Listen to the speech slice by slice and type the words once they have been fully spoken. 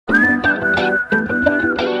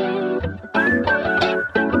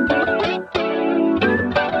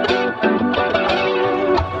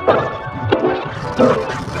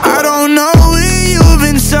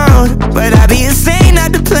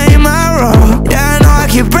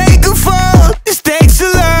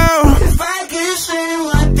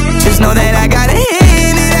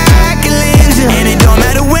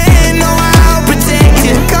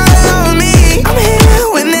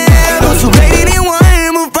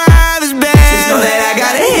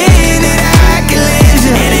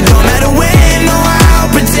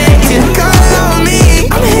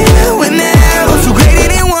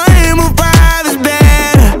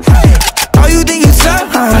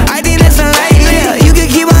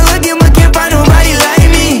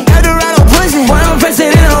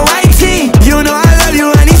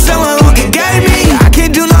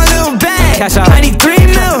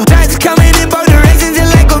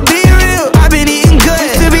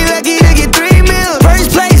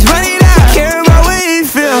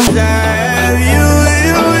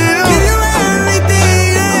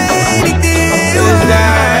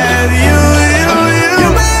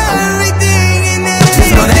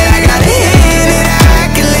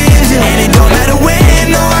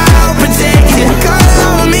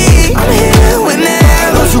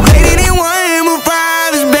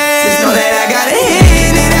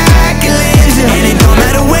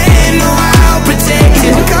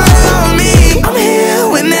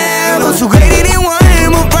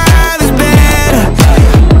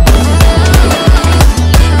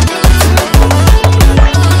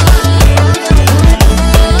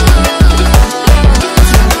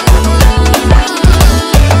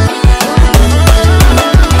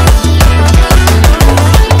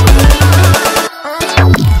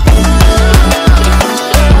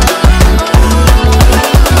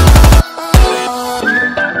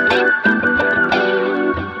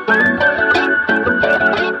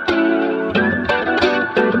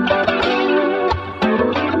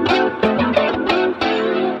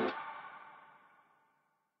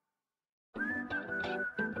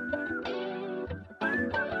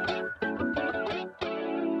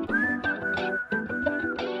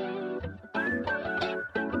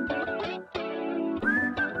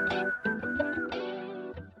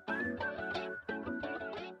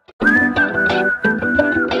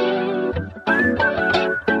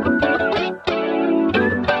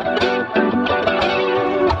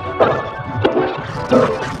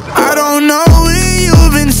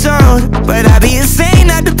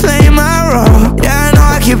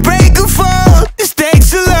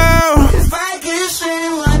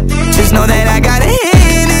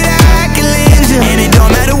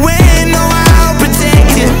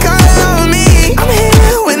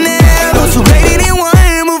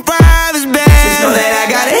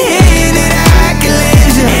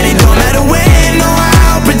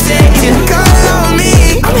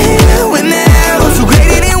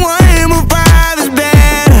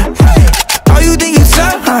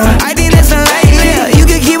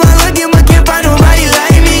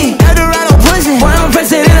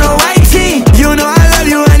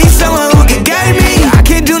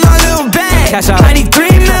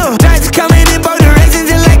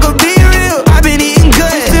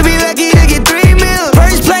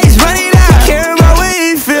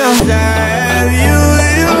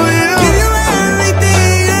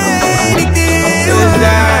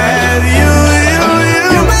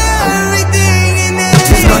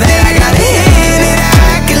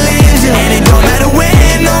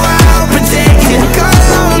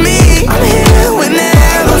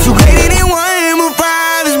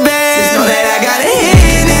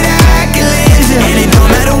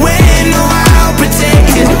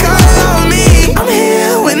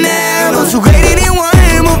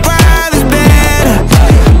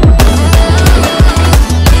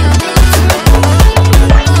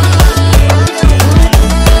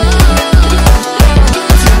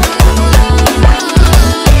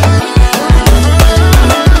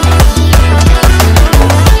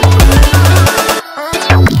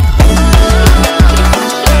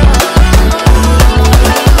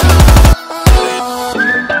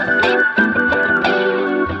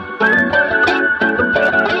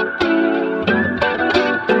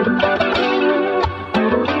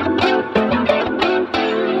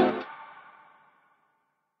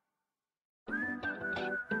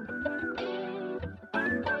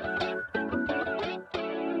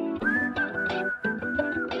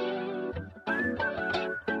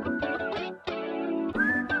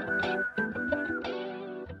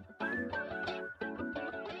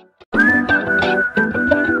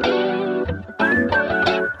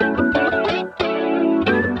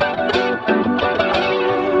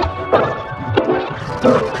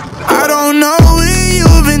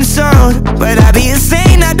but I'd be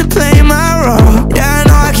insane not to play my role. Yeah, I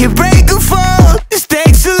know I can break a fall, this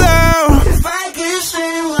takes a low. If I could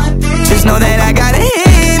say one thing, just know that I got a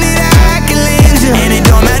hand that I can lend you, and it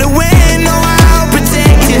don't matter when, no, I'll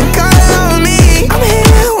protect you. Call on me, I'm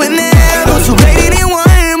here whenever. Those who greater than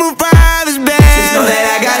one, move father's best. Just know that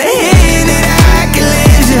I got a hand that I can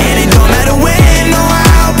lend you, and it don't matter when, no,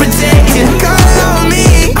 I'll protect you. Call on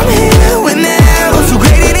me, I'm here whenever. Those who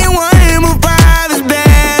greater than one, move father's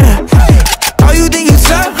best. Oh, you think you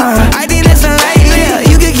suck, huh? I think that's unlikely.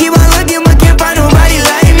 You can keep on looking, but can't find nobody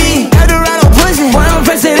like me. Eldorado pussy, when I'm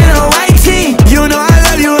pressing in a white tee. You know I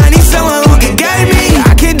love you, I need someone who can guide me.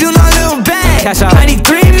 I can't do no little bag, I need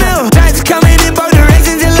 3 mil. Shots coming in both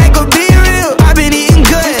directions, and like a be real. I've been eating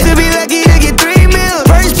good, to be lucky to get 3 mil.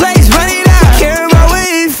 First place, run it out, care about what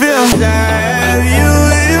you feel. I have you,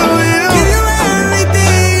 give you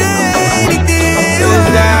everything, anything.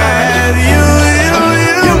 I have you,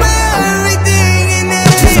 you're my everything, and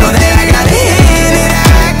everything. Just know that I got a hand that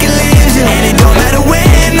I can lend you, and it don't matter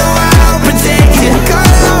when, no, I'll protect you.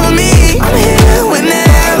 Call on me, I'm here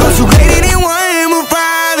whenever. Those who greater than one, move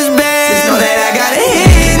father's best. Just know that I got a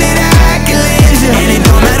hand that I can lend you, and it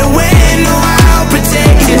don't matter when, no, I'll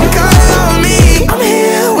protect you. Call on me, I'm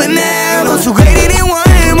here whenever. Those who greater than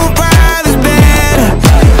one, move father's best.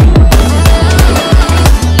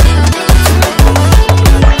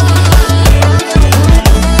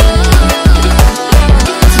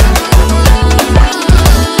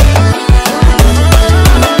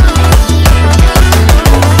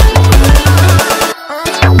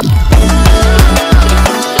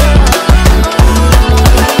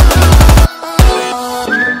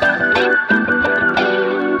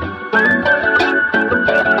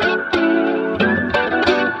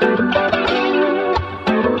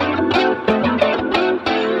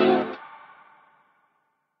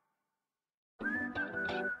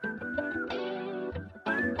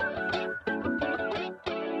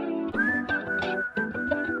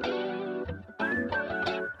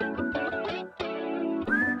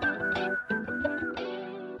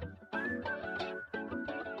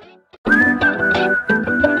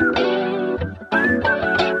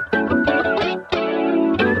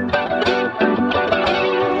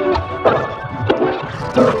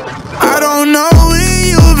 I don't know where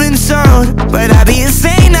you've been sold, but I'd be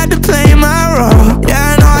insane not to play my role.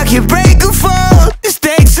 Yeah, I know I can break a fall, this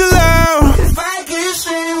takes a low. If I could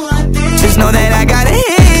say one thing, just know that I got a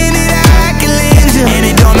hand that I can lend you, and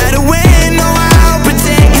it don't matter when, no, I'll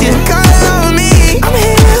protect you. Call on me, I'm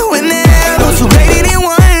here whenever. Those who greater than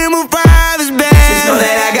one, move father's best. Just know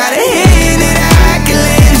that I got a hand that I can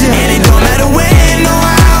lend you, and it don't matter when, no,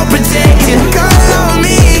 I'll protect you. Call on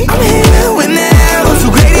me, I'm here whenever. Those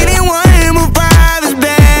who greater than one, move father's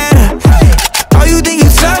best. Oh, you think you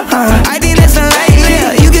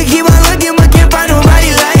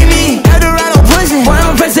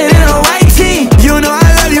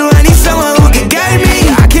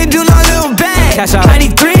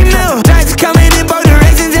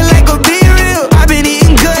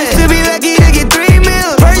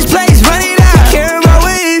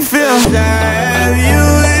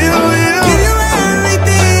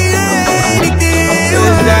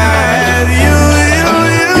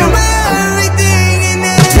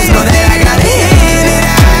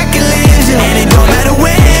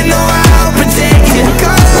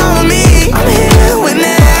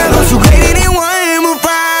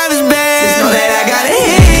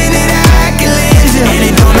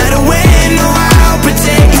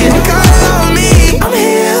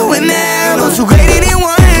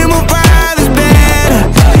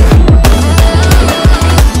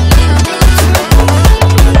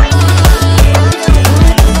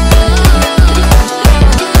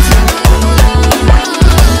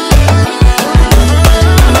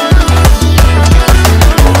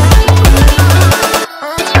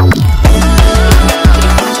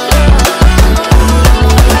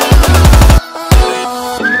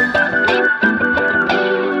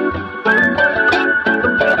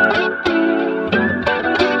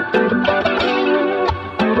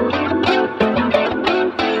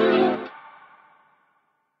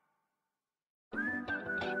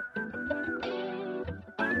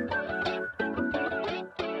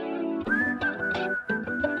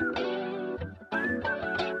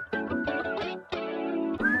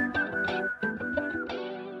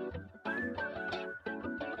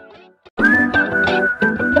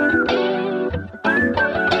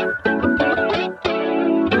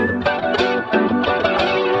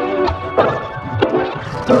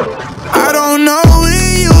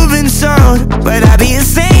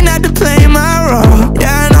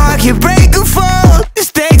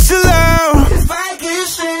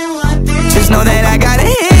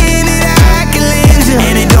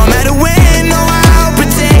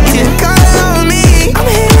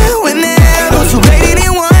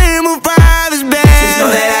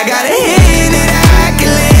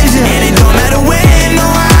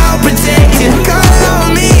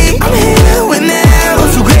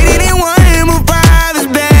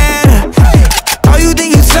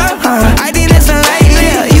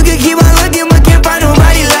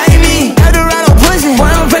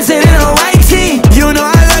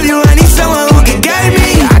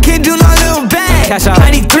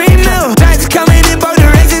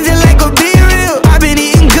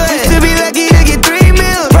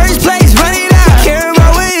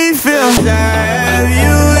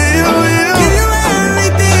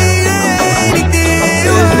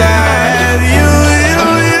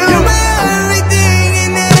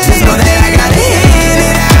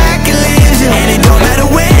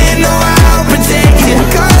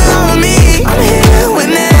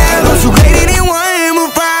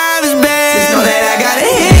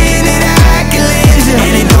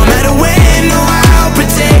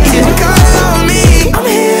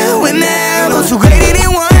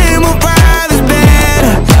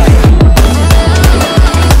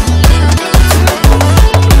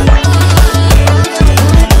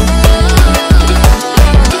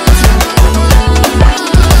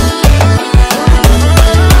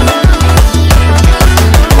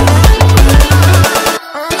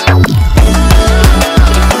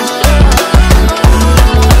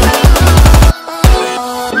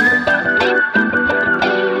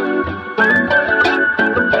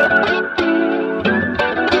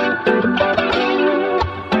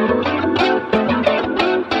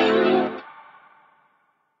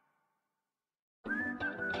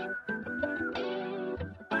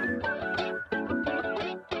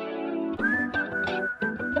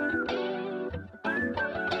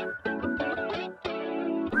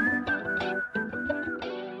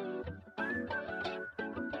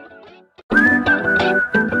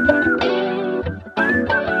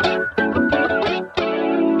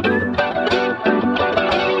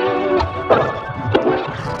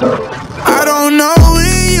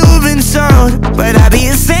but I'd be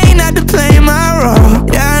insane not to play my role.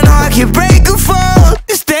 Yeah, I know I can break or fall,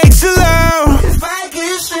 the stakes are low. If I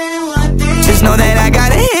could say one thing, just know that I got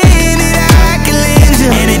a hand that I can lend you,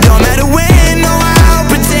 and it don't matter when, no, I'll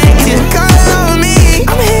protect you. Call on me,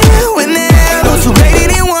 I'm here when there. Those who greater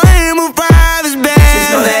than one, move five is bad.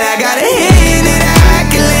 Just know that I got a hand that I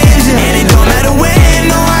can lend you, and it don't matter when,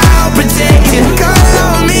 no, I'll protect you. Call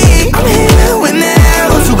on me, I'm here when there.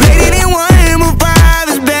 Those who greater than one, move five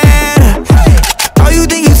is bad. Oh, you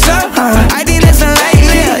think you suck? I think that's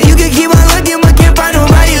unlikely. You can keep on looking, but can't find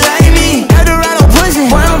nobody like me. Eldorado pushing,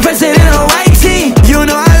 while I'm pressing in a white tee. You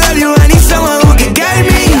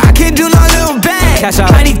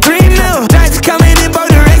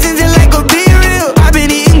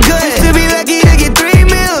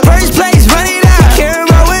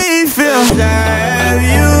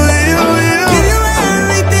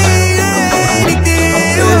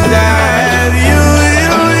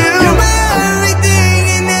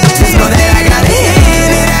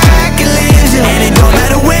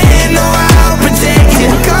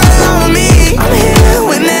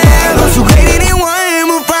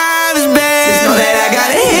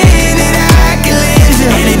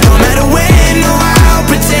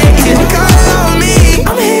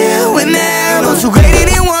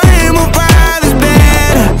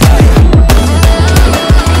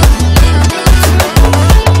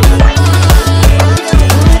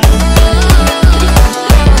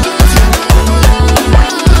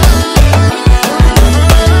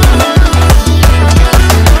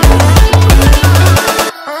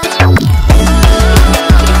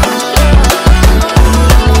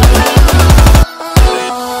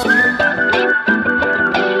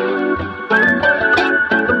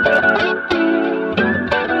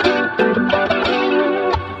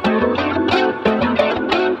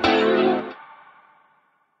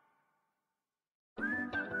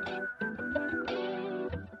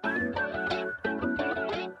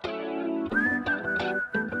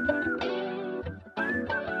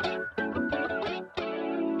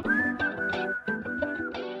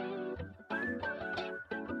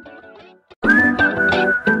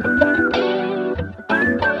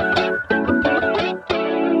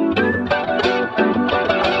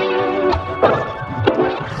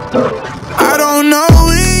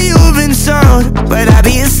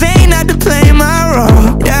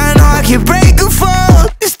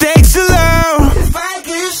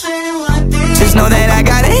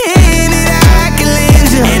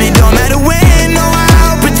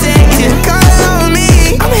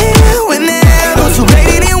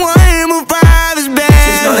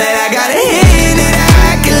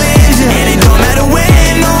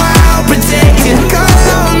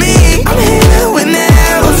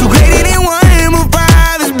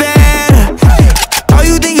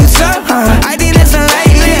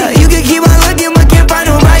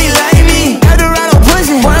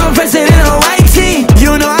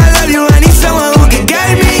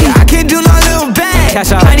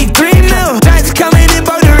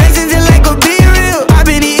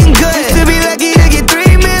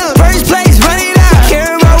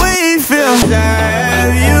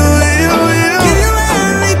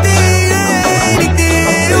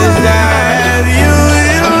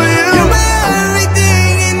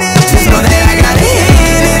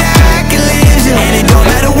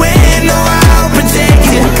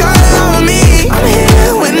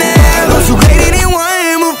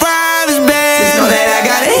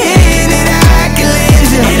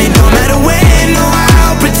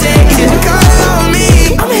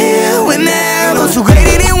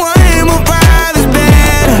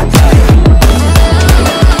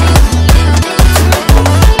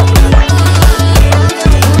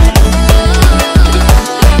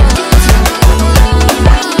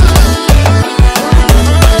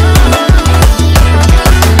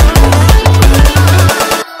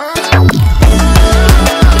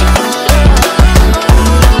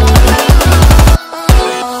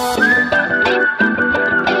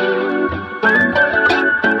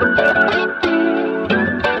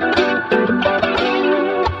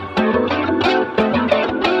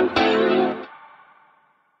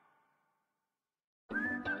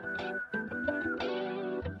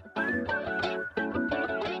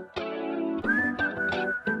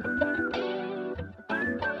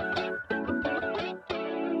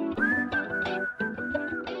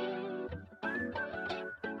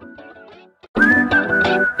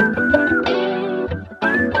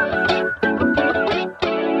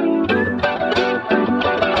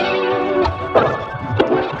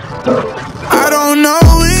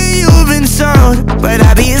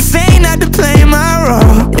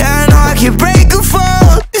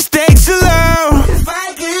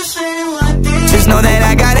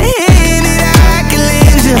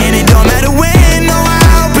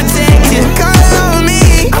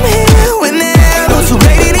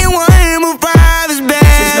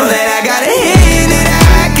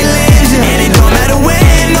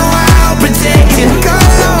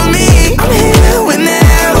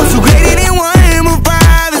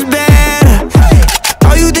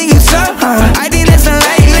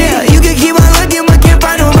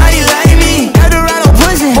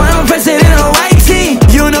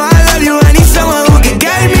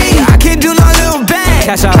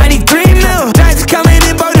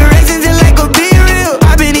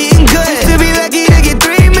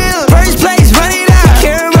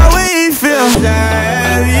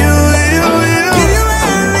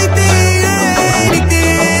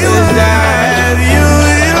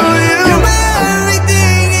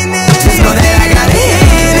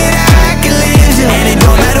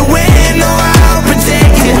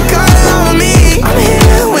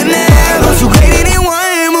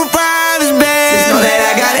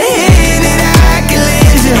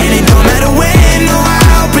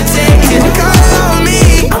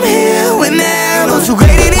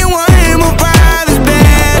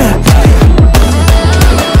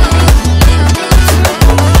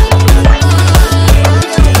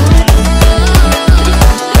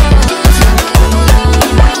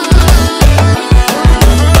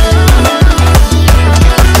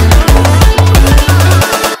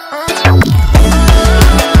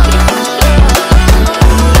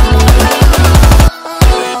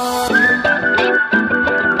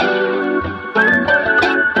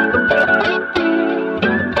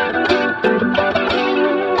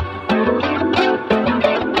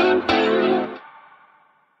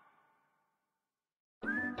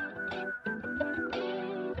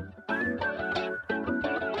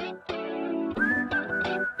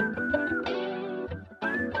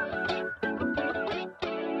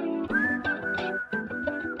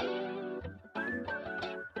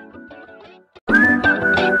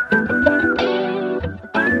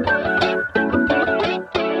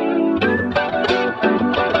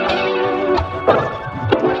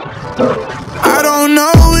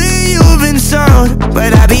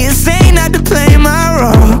but I'd be insane not to play my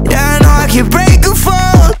role. Yeah, I know I can break or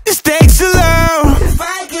fall, the stakes are low. If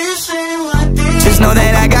I can say one thing, just know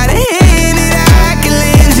that I got a hand that I can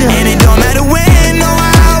lend you, and it don't matter when, no,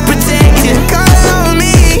 I'll protect you. Call on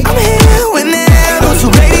me, I'm here whenever. Those who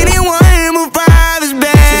greater than one move five is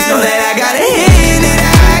bad. Just know that I got a hand that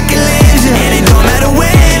I can lend you, and it don't matter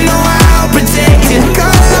when, no, I'll protect you.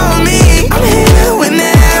 Call on me, I'm here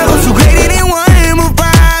whenever. Those who greater than one move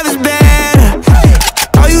five is bad.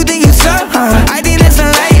 Oh, you think you suck? I think that's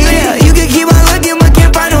unlikely. You can keep on looking, but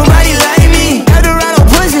can't find nobody like me. Eldorado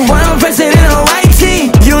pushing, while I'm pressing in a white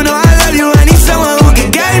tee. You know I love you, I need someone who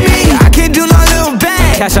can guide me. I can't do no little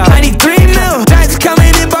bag, cash out. I need 3 mil. Drives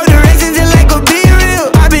coming in both directions, and like a be real.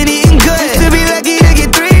 I've been eating good, to be lucky to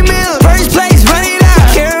get 3 mil. First place, run it out,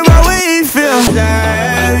 care about what you feel. I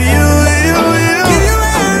have you, give you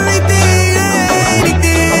everything,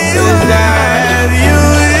 anything. I have you,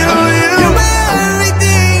 you're my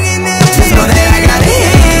everything, and just know that I got a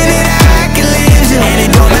hand that I can lend you, and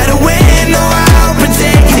it don't matter when, no, I'll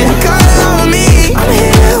protect you. Call on me, I'm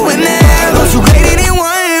here whenever. Those who greater than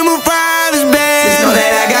one move five is bad. Just know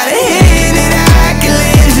that I got a hand that I can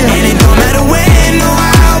lend you, and it don't matter when, no,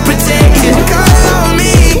 I'll protect you. Call on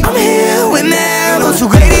me, I'm here whenever. Those who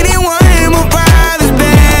greater than one move five is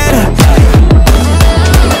bad.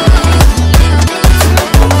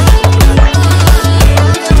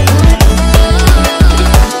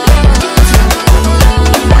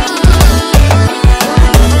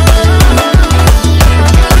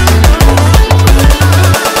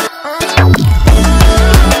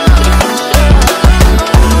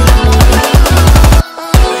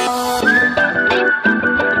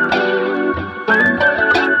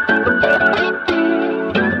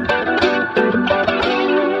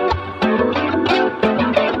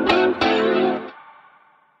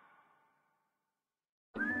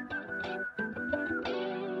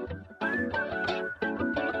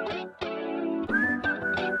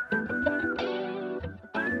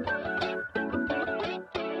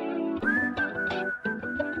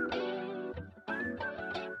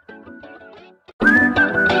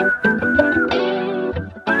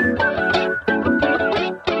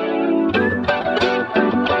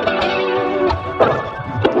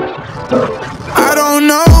 I don't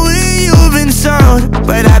know where you've been sold,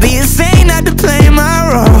 but I'd be insane not to play my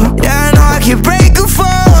role. Yeah, I know I can break or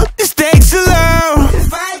fall, the stakes are low.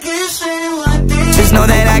 If I can say one thing, just know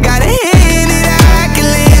that I got a hand that I can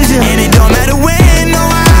lend you, and it don't matter when, no,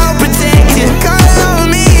 I'll protect you. Call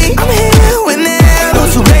on me, I'm here whenever.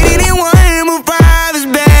 Those who greater than one move five is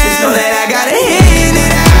bad. Just know that I got a hand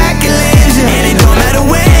that I can lend you, and it don't matter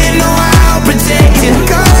when, no, I'll protect you.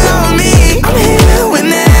 Call on me, I'm here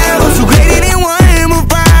whenever. Those who greater than one move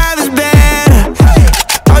five is bad.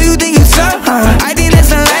 Oh, you think you suck? I think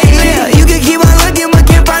that's unlikely. You can keep on looking, but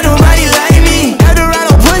can't find nobody like me.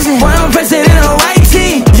 Eldorado pushing, while I'm pressing in a white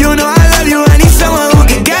tee. You know I love you, I need someone who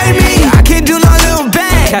can guide me. I can't do no little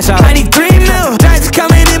bag, cash out. I need 3 mil. Drives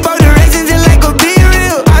coming in both directions, and like a be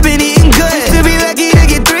real. I've been eating good, to be lucky to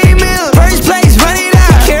get 3 mil. First place, run it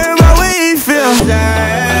out, care about what you feel. I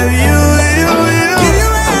have you, give you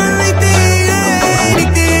everything,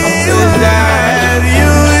 anything. I have you,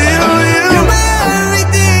 you're my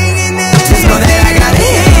everything, and just know that I got a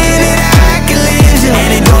hand that I can lend you,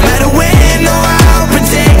 and it don't matter when, no, I'll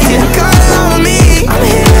protect you. Call on me, I'm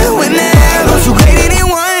here whenever. Those who greater than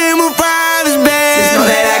one move five is bad. Just know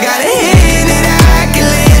that I got a hand that I can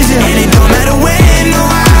lend you, and it don't matter when, no,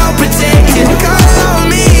 I'll protect you. Call on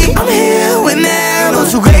me, I'm here whenever.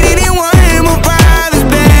 Those who greater than one move five is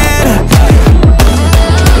bad.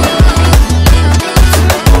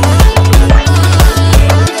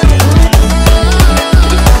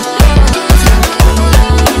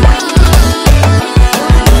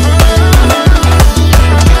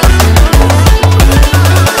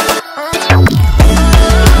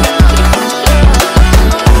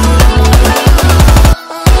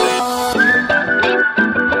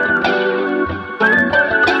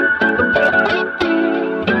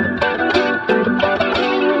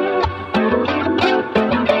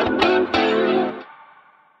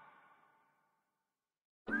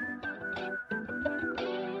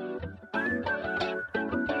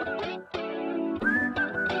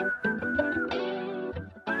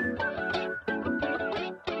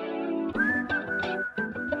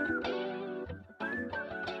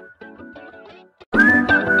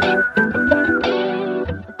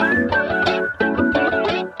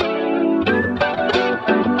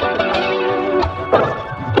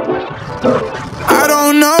 I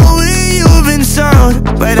don't know where you've been sold,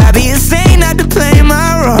 but I'd be insane not to play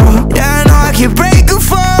my role. Yeah, I know I can break or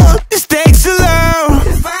fall, the stakes are low.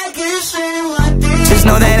 If I can say one thing,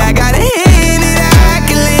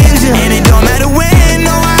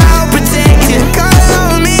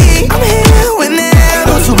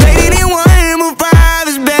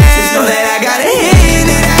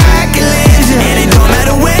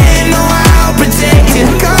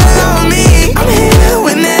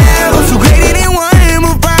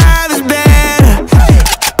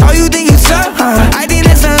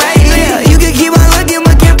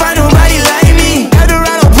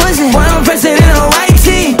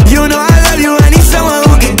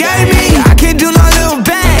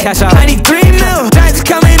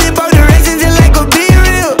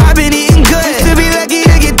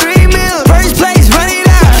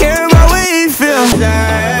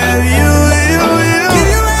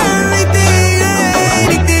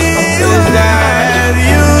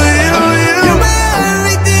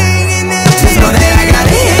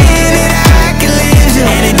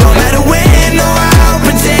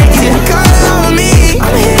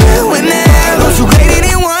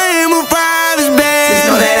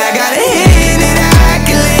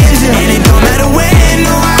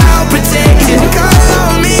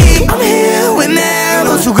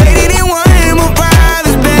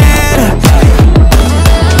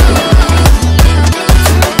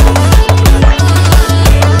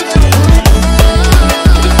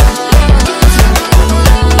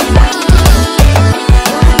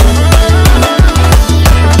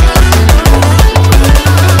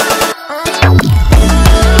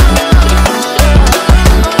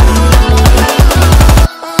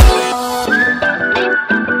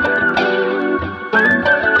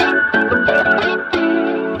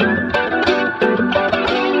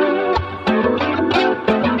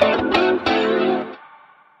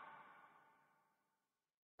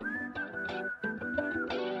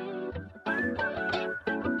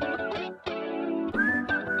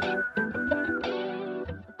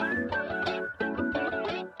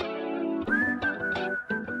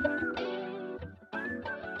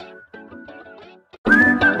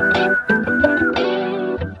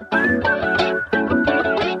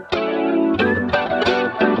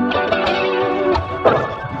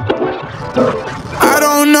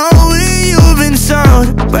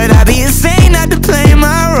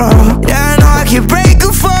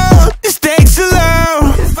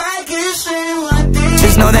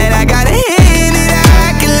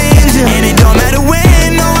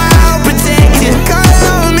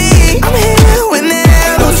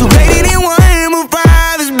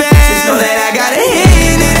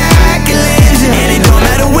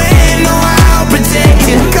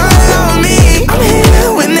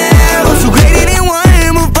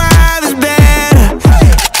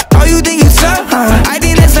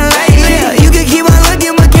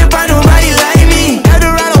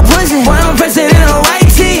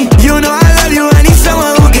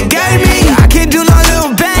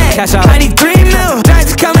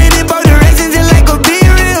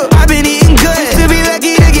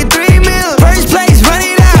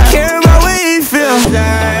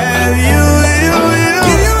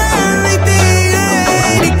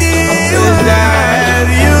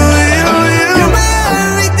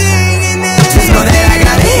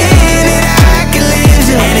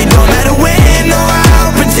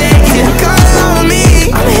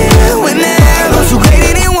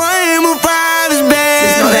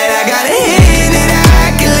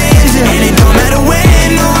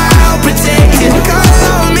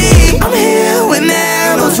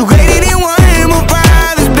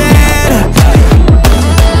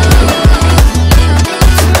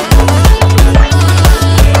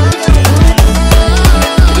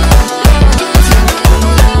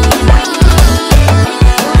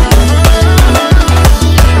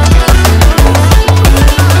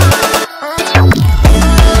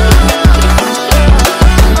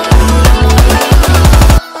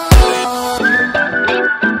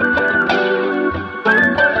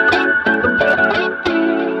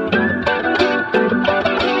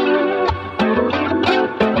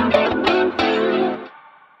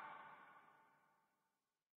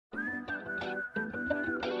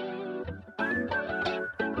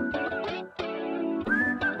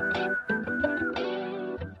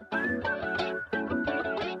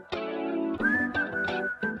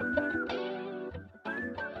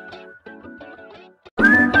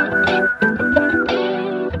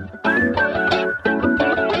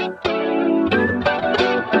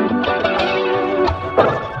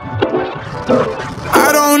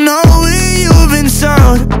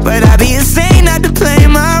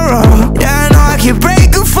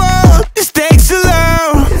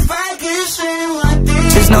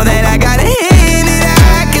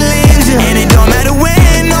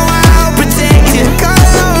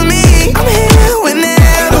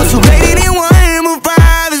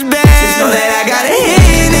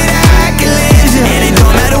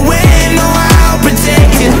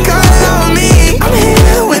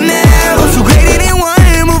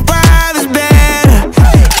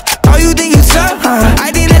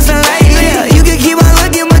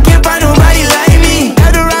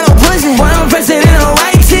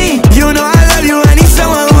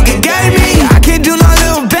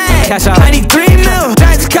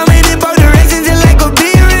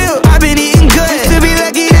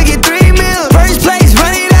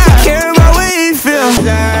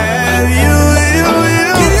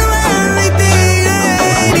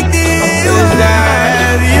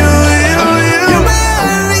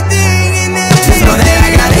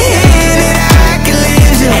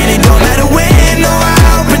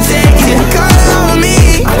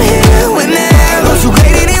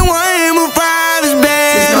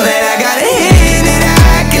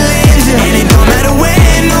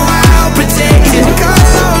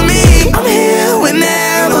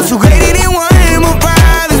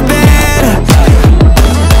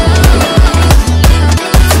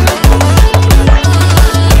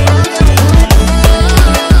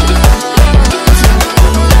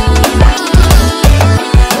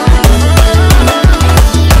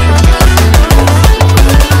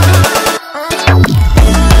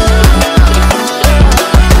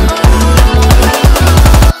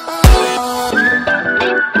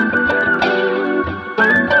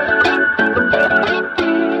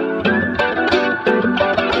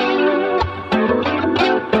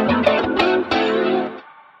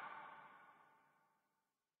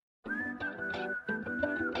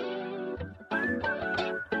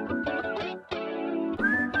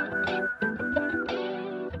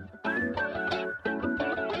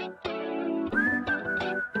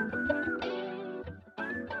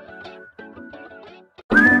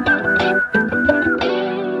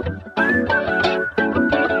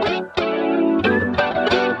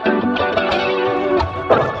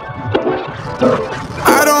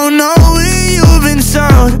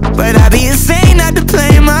 but I'd be insane not to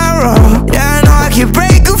play my role. Yeah, I know I can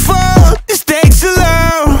break or fall, the stakes are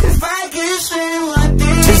low. If I could say one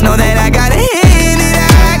thing, just know that I got a hand that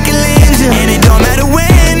I can lend you, and it don't matter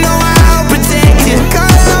when, no, I'll protect you.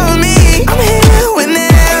 Call on me, I'm here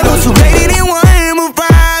whenever. Those who greater than one, move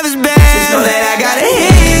five is better. Just know that I got a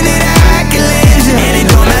hand that I can lend you, and it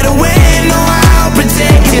don't matter when, no, I'll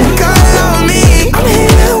protect you. Call on me, I'm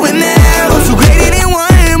here whenever. Those who greater than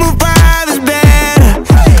one, move five is better.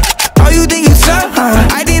 Oh, you think you suck?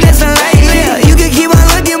 I think that's unlikely. You can keep on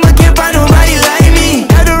looking, but can't find nobody like me.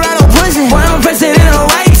 Eldorado pussy, boy, I'm pressing in a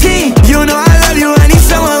white tee. You know I love you, I need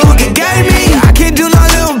someone who can guide me. I can't do no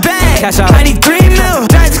little bag, I need 3 mil.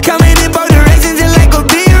 Drives coming in both directions and like a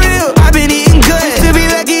be real. I've been eating good, to be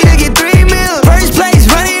lucky to get 3 mil. First place,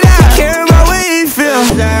 run it out, care about what you feel.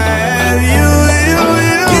 I have you,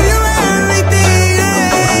 give you everything,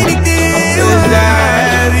 anything. I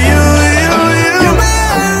have you, you're my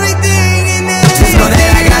everything and everything. Just know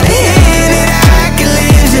that I got a hand that I can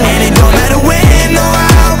lend you, and it don't matter when, no,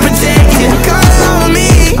 I'll protect you. Call on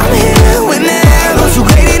me, I'm here whenever. Those who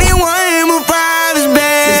greater than one, move five is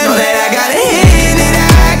better. Just know that I got a hand that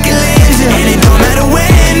I can lend you, and it don't matter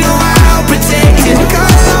when, no, I'll protect you. Call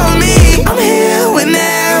on me, I'm here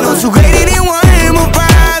whenever. Those who greater than one, move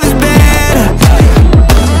five is better.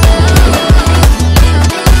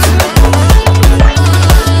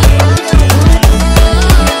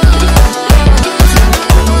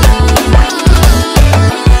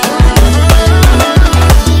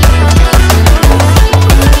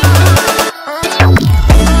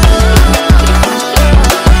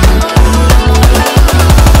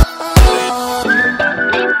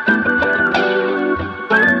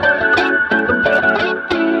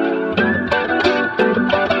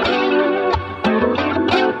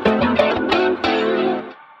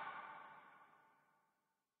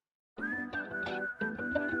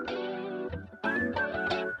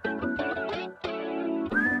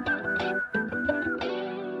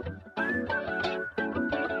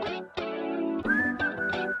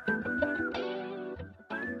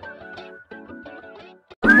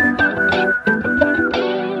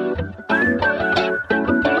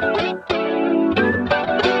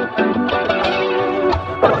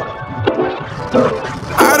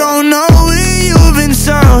 I don't know where you've been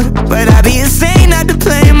sold, but I'd be insane not to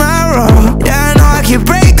play my role. Yeah, I know I can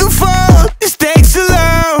break or fall, the stakes are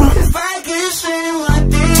low. If I could say one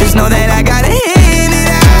thing, just know that I got a hand that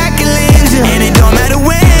I can lend you, and it don't matter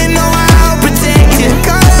when, no, I'll protect you.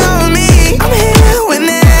 Call on me, I'm here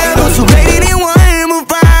whenever. Those who greater than one, move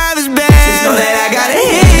five is better. Just know that I got a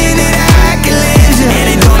hand that I can lend you, and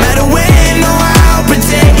it don't matter when, no, I'll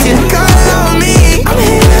protect you. Call on me, I'm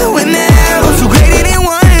here whenever. Those who greater than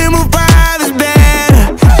one, move five is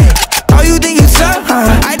better. Oh, you think you suck?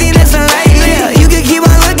 I think that's unlikely. You can keep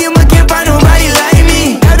on looking, but can't find nobody like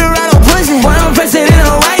me. Eldorado pussy, boy, I'm pressing in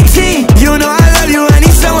a white tee. You know I love you, I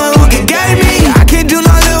need someone who can guide me. I can't do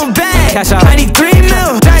no little bag, I need 3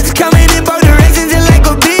 mil. Drives coming in both directions and like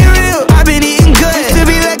a be real. I've been eating good, to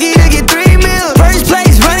be lucky to get 3 mil. First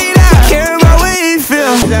place, run it out, care about what you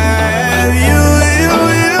feel. I have you,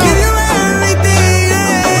 give you everything,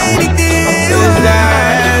 anything. I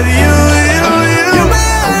have you, you're my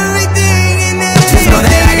everything and everything. Just know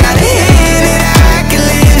that I got a hand that I can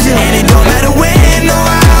lend you, and it don't matter when, no,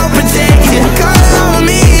 I'll protect you. Call on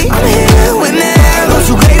me, I'm here whenever. Those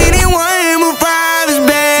who greater than one, move five is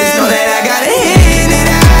better. Just know that I got a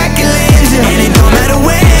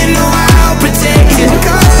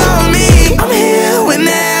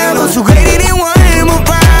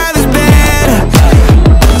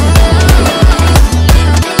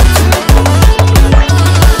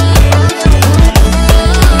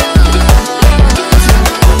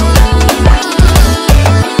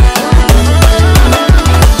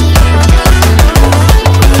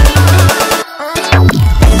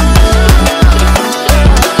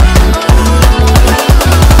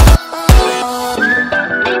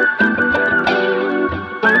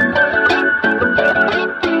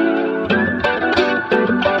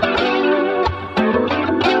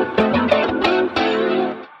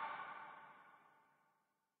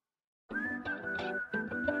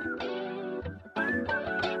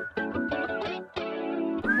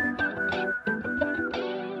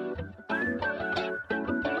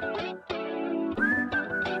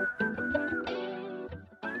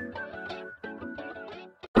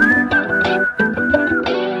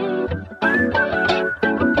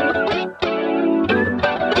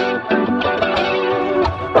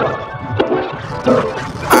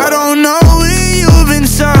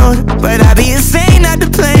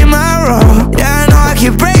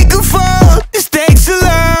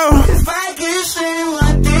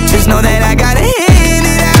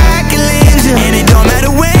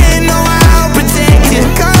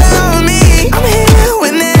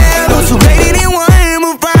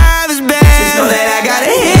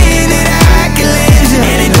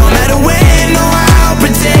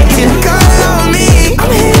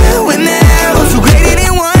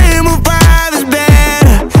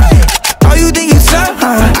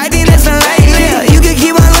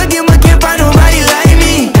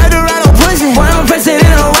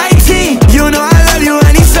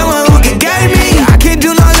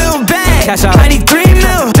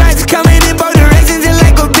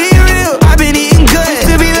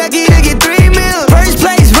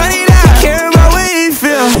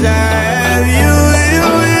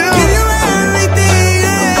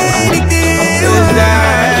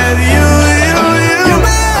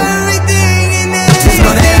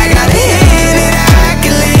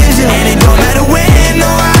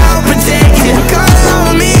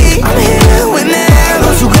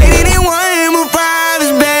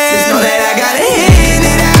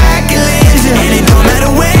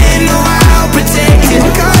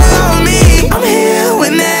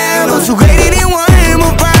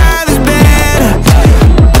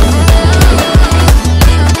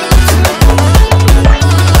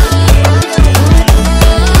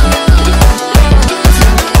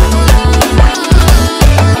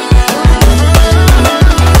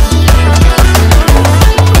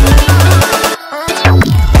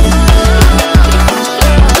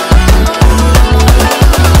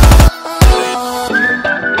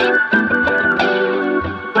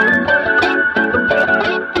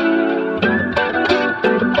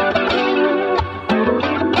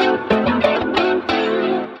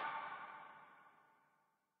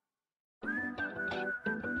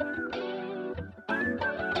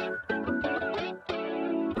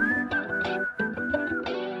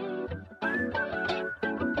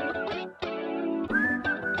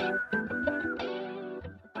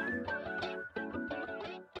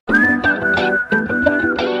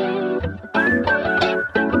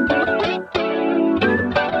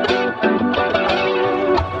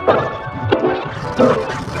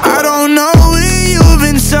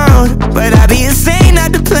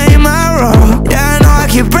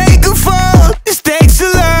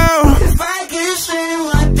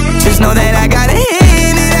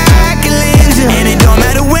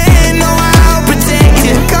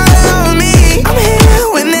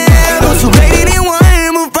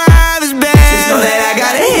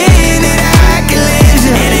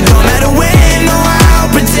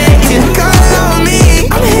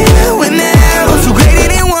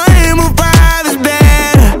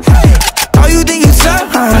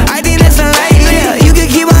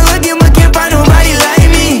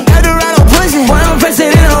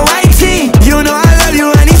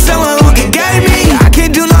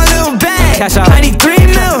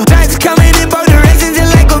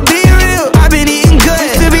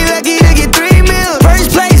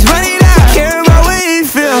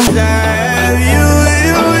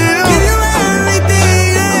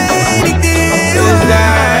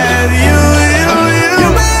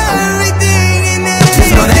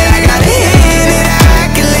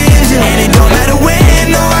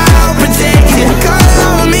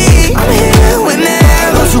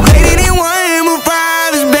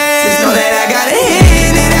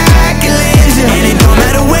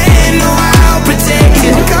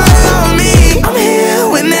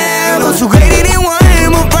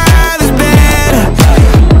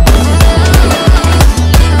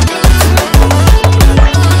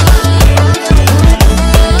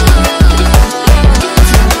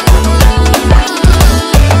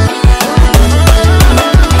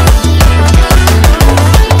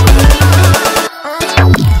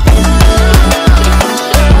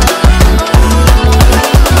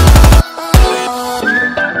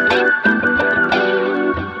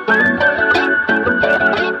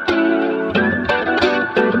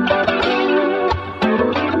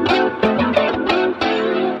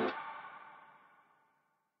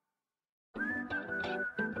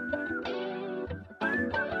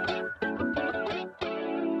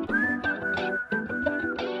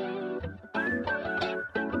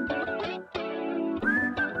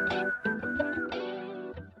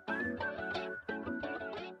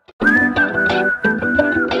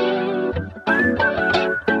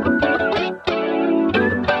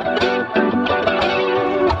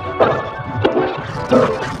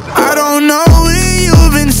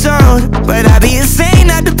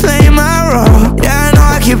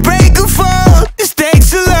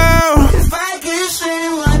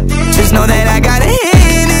that I got a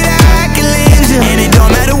hand that I can lend you, and it don't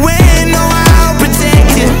matter when, no, I'll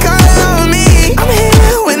protect you. Call on me, I'm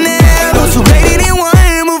here whenever. Those who greater than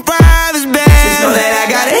one, move five is better. Just know that I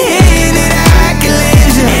got a hand that I can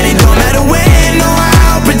lend you, and it don't matter when, no,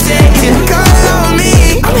 I'll protect you. Call on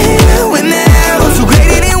me, I'm here whenever. Those who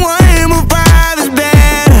greater than one, move five is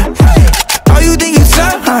better. Oh, you think you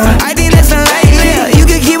suck? I think that's unlikely. You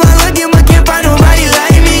can keep on looking, but can't find nobody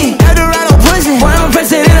like me. Eldorado pussy, why I'm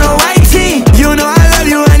pressing in a white tee. You know I love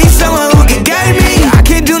you, I need someone who can guide me. I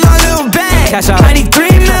can't do no little bag, cash out. I need 3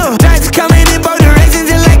 mil. Drives coming in both directions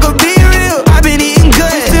and like a be real. I've been eating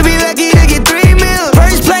good, to be lucky to get 3 mil.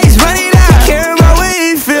 First place, run it out, care about what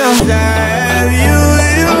you feel. I have you,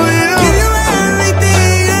 give you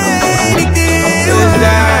everything, anything.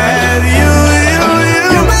 I have you,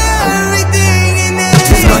 you're my everything and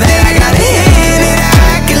everything. Just know that I got a hand that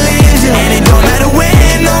I can lend you, and it don't matter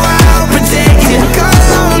when, no, I'll protect you. Call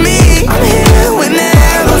on me, I'm here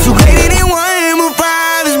whenever. Those who greater than one, move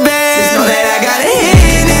five is better. Just know that I got a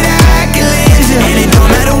hand that I can lend you, and it don't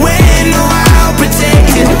matter when, no, I'll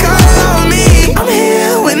protect you. Call on me, I'm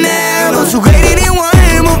here whenever. Those who greater than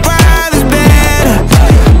one, move five is better.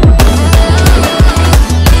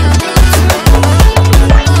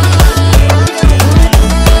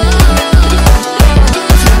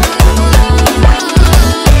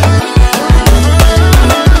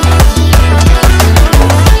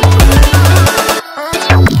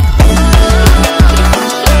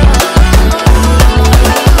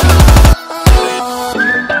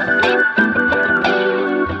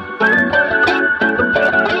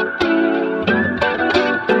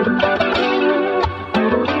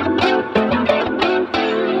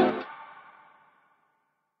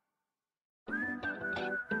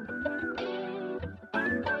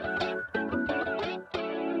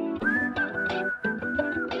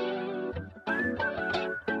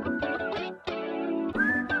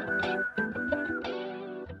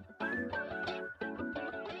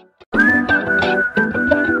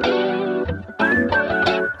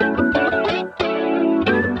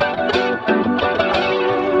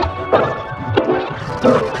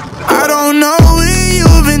 I don't know where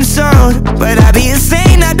you've been sold, but I'd be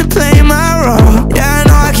insane not to play my role. Yeah, I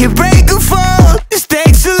know I can break a fall, the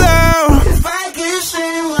stakes are low. If I can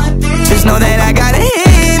say one thing, just know that I got a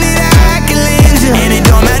hand that I can lend you, and it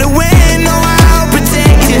don't matter when, no, I'll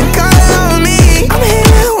protect you. Call on me, I'm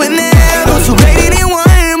here whenever. Those who greater than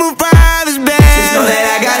one, move five is better. Just know that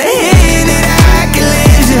I got a hand that I can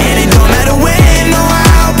lend you, and it don't matter when, no,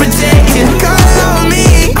 I'll protect you. Call on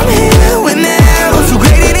me, I'm here whenever. Those who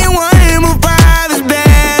greater than one, move five is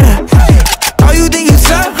better. Oh, you think you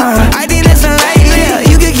suck? I think that's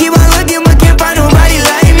unlikely. You can keep on looking, but can't find nobody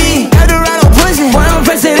like me. Eldorado pussy, why I'm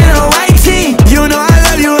pressing in a white tee. You know I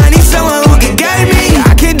love you, I need someone who can guide me.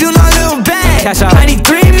 I can't do no little bag, cash out. I need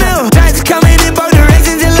 3 mil. Drives coming in both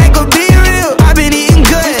directions and like a be real. I've been eating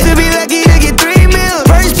good, to be lucky to get 3 mil.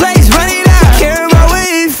 First place, run it out, care about what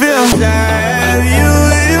you feel. I have you,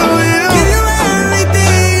 give you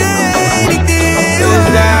everything, anything.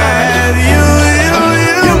 I have you,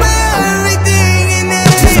 you're my everything and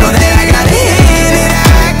everything. Just know that I got a hand that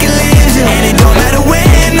I can lend you, and it don't matter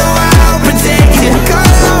when, no, I'll protect you. Call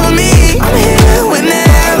on me, I'm here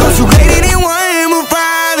whenever. Those who greater than one, move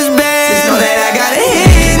five is better. Just know that I got a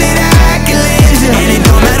hand that I can lend you, and it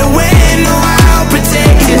don't matter when, no, I'll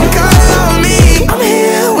protect you. Call on me, I'm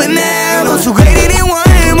here whenever. Those who greater than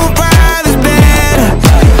one, move five is better.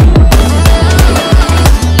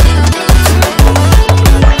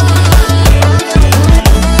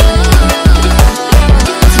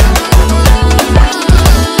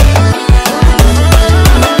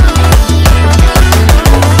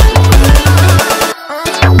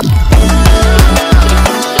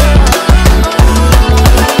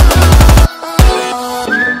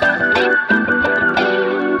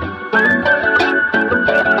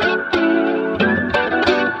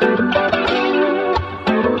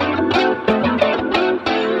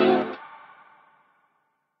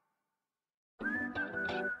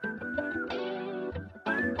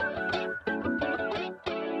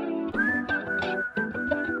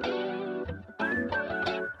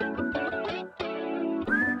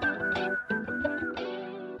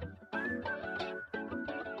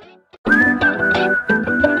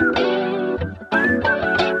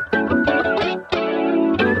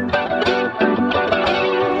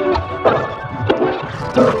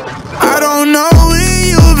 I don't know where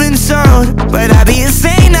you've been sold, but I'd be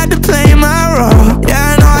insane not to play my role.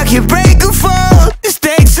 Yeah, I know I can break a fall, the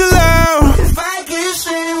stakes are low. If I can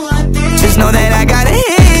say one thing, just know that I got a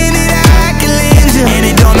hand that I can lend you, and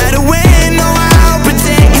it don't matter when, no, I'll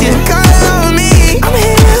protect you. Call on me, I'm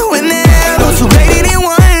here whenever.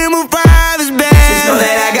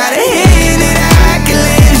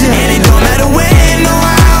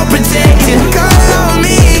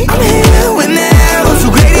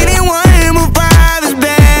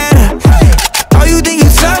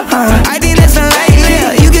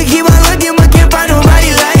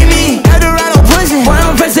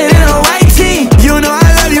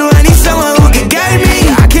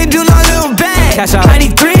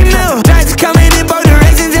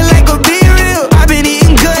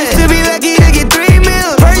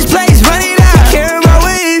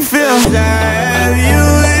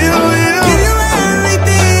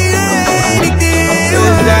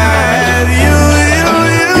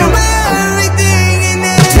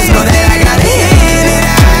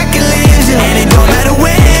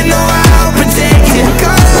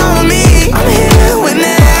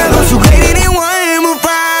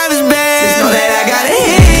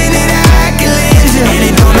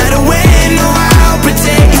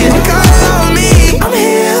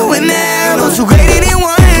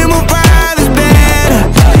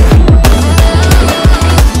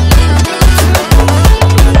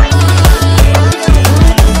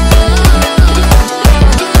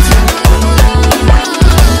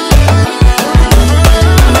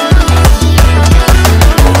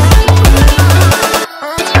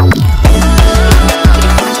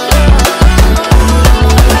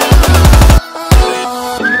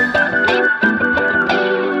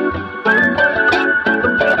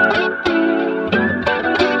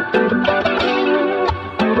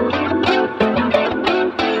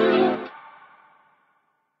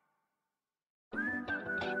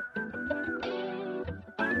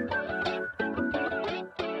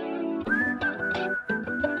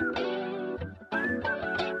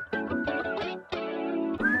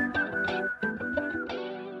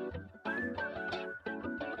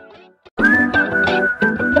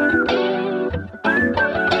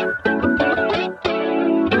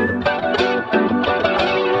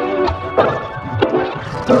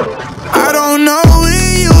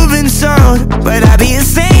 but I'd be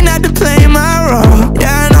insane not to play my role.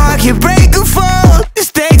 Yeah, I know I can break or fall, the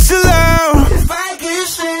stakes are low. If I could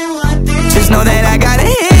say one thing, just know that I got a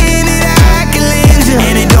hand that I can lend you,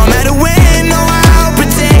 and it don't matter when, no, I'll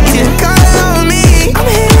protect you. Call on me, I'm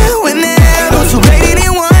here whenever. Those who greater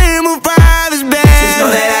than one move five is better. Just know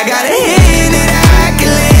that I got a hand that I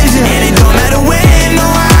can lend you, and it don't matter when, no,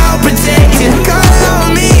 I'll protect you. Call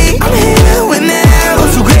on me, I'm here whenever.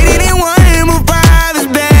 Those who greater than one move five is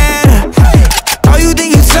better. Oh, you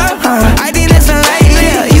think you tough, huh? I think that's unlikely.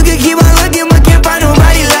 Yeah, you can keep on looking, but can't find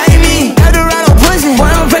nobody like me. Eldorado pushing,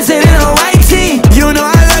 while I'm pressing in a white tee. You know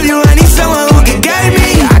I love you, I need someone who can guide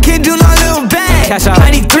me. I can't do no little bag, cash out,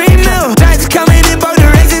 I need 3 mil. Drives coming in both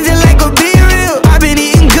directions and like a be real. I've been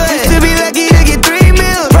eating good, to be lucky to get 3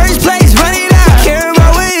 mil. First place, run it out, care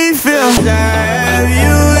about what you feel. I have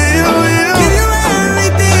you, give you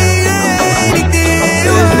everything, anything.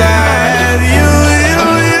 I have you,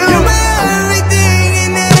 you're my everything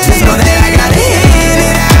and everything. Just know that I got a hand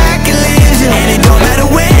that I can lend you, and it don't matter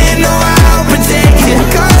when, no, I'll protect you.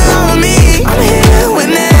 Call on me, I'm here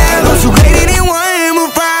whenever. Those who greater than one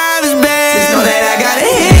move five is better. Just know that I got a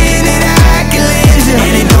hand that I can lend you,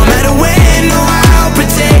 and it don't matter when, no, I'll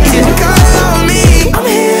protect you. Call on me, I'm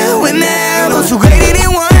here whenever. Those who greater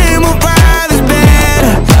than one move five is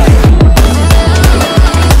better.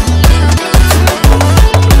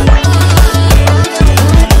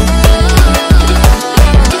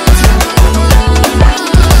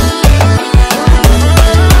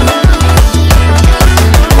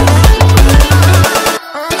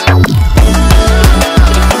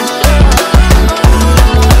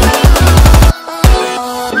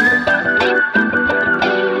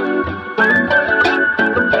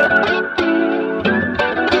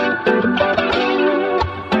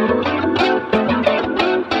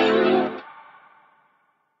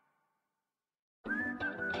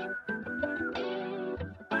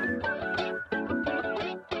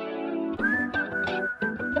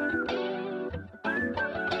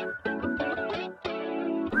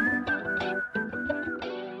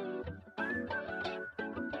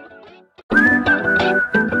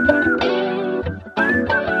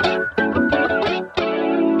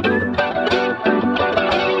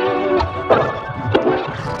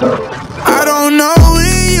 I don't know what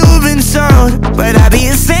you've been told, but I'd be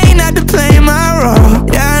insane not to play my role.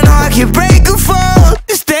 Yeah, I know I can break or fall,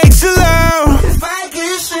 the stakes are low. If I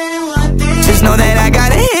could say one thing, just know that I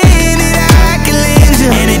got a hand that I can lend you,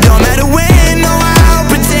 and it don't matter when, no, I'll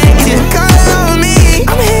protect you. Call on me,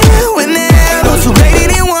 I'm here whenever. Those who greater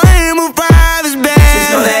than one move five is better. Just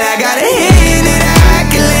know that I got a hand that I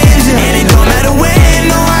can lend you, and it don't matter when,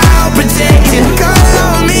 no, I'll protect you. Call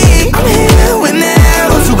on me, I'm here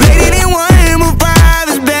whenever. Those who greater than one move five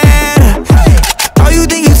is better. Oh, you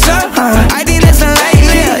think you tough, huh? I think that's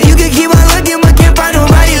unlikely. Yeah, you can keep on looking, but can't find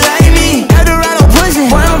nobody like me. Eldorado pushing,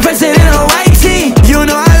 while I'm pressing in a white tee. You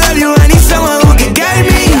know I love you, I need someone who can guide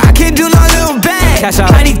me. I can't do no little bag, cash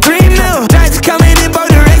out, I need 3 mil. Drives coming in both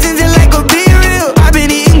directions and like a be real. I've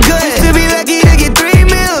been eating good, to be lucky to get 3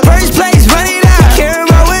 mil. First place, run it out, care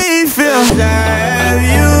about what you feel. I have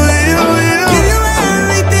you, give you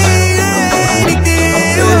everything, anything.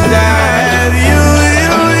 I have you,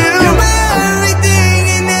 you're my everything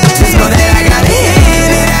and everything. Just know that I got a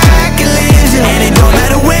hand that I can lend you, and it don't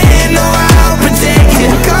matter when, no, I'll protect you.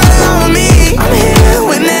 Call on me, I'm here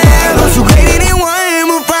whenever. Those who greater than one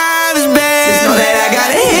move five is better. Just know that I got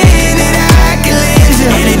a hand that I can lend you,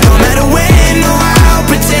 and it don't matter when, no, I'll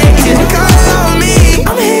protect you. Call on me,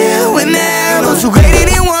 I'm here whenever. Those who greater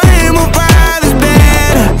than one move five is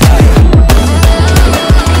better.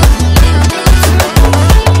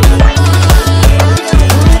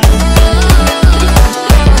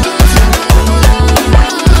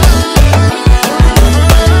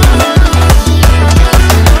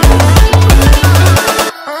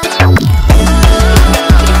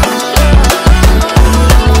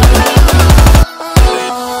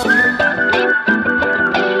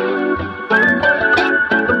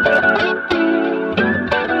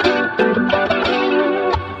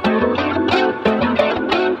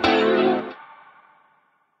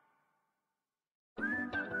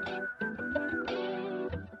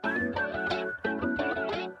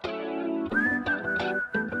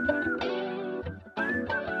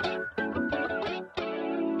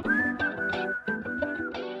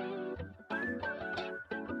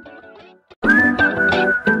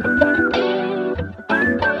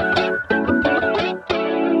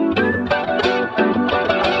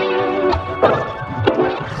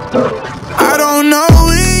 I don't know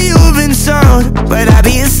what you've been told, but I'd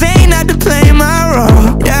be insane not to play my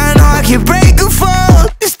role. Yeah, I know I can break or fall,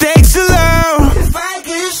 the stakes are low. If I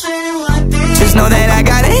could say one thing,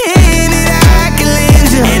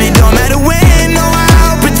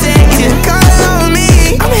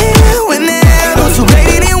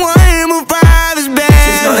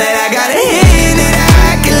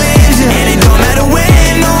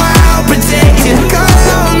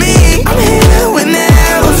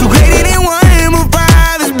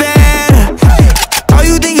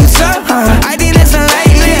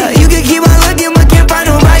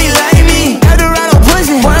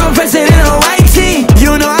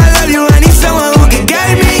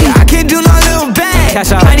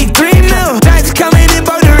 Cash out. I need 3 mil. Times coming in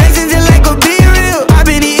both directions and like a be real. I've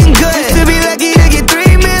been eating good just to be lucky to get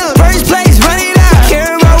 3 mil. First place, run it out.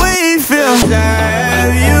 Care about what you feel. I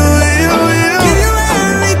have you. Give you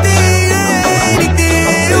everything and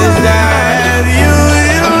anything. I have you.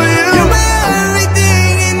 You're my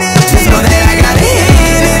everything and anything. Just know that I got a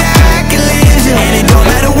hand and I can lend you. And it don't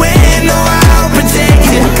matter when, no, I'll protect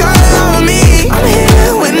you. Call on me, I'm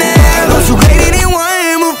here whenever. Those who greater than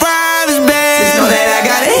one, move 5 is best. Just know that I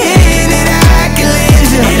got a hand and I can lend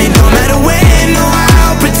you. And it don't matter when, no,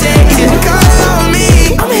 I'll protect you. Call on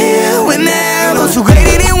me, I'm here whenever. Those who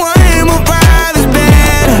greater than one, move 5 is better.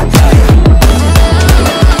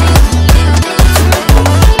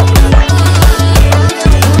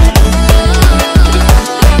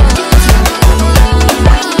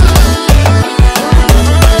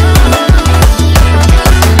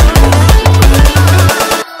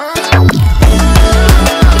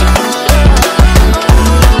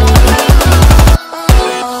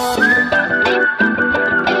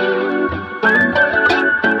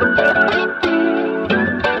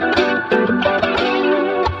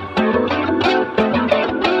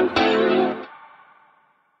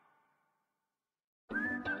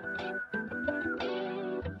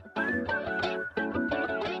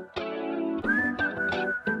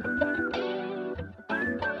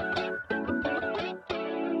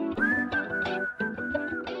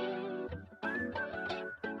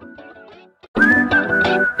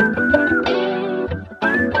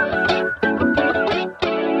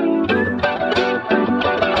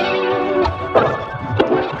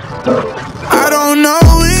 I don't know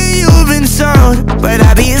where you've been sold, but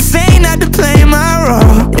I'd be insane not to play my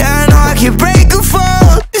role. Yeah, I know I can break a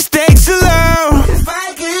fall, the stakes are low. If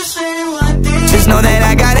I could say one thing, just know that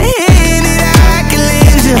I got a hand and I can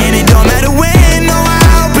lend you. And it don't matter when, no,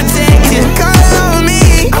 I'll protect you. Call on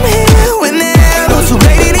me, I'm here whenever. Those who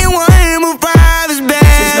greater than one, move 5 is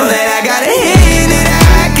best. Just know that I got a hand and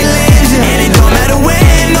I can lend you. And it don't matter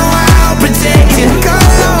when, no, I'll protect you. Call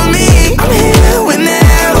on me, I'm here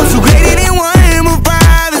whenever. Those who greater than one, move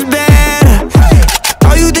 5 is better.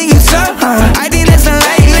 Oh, you think you suck? I think that's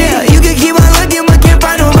unlikely. You can keep on looking, but can't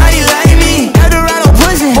find nobody like me. Eldorado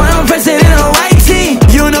pushing, boy, I'm president of a white tee.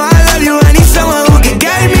 You know I love you, I need someone who can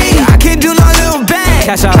guide me. I can't do no little bag.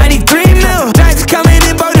 Cash out. I need 3 mil. Times coming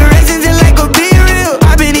in both directions and like a be real.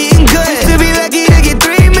 I've been eating good just to be lucky to get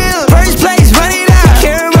 3 mil. First place, run it out.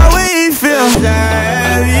 Care about what you feel. I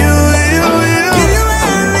have you. Give you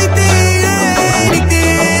everything and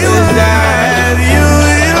anything. I have you.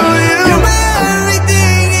 You're my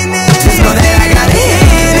everything and anything. Just know that I got a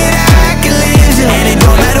hand and I can lend you. And it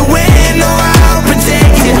don't matter when, no, I'll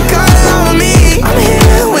protect you. Call on me, I'm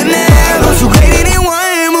here whenever. Those who greater than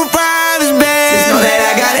one, move 5 is best. Just know that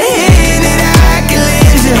I got a hand and I can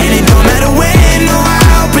lend you. And it don't matter when, no,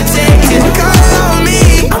 I'll protect you. Call on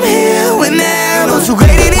me, I'm here whenever. Those who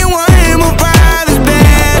greater than one, move 5 is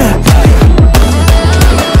better.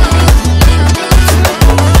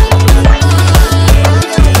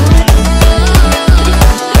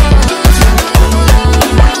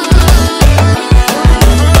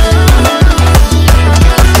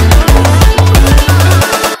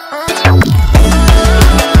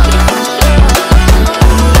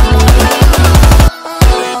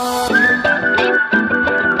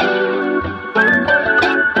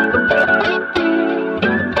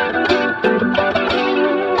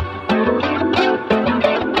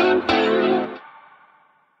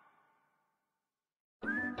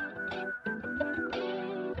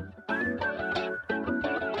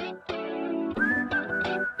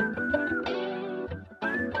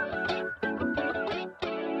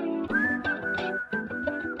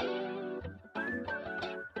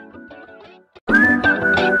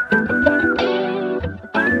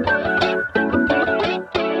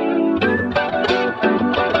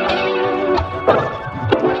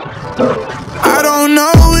 I don't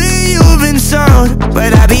know where you've been sold,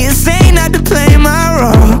 but I'd be insane not to play my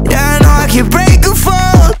role. Yeah, I know I can break a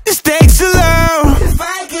fall, the stakes are low. If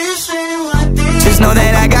I could say one thing, just know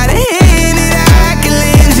that I got a hand and I can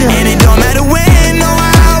lend you. And it don't matter when, no,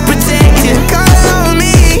 I'll protect you. Call on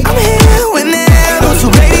me, I'm here whenever. Those who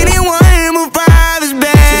greater than one, move 5 is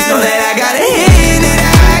best. Just know that I got a hand and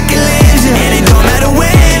I can lend you. And it don't matter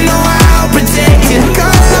when, no, I'll protect you.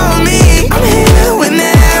 Call on me, I'm here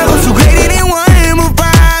whenever. Those who greater than one, move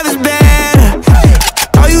 5 is better.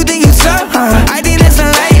 Oh, you think you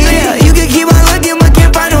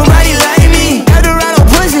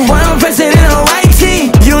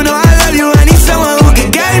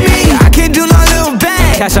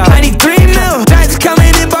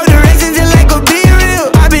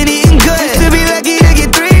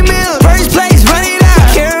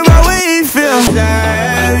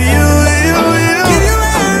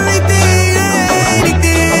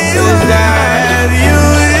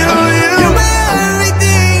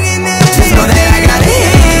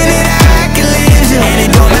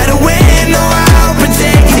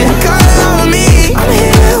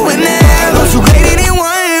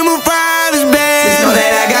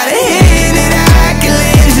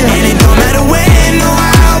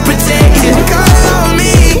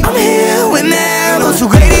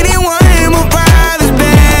anyone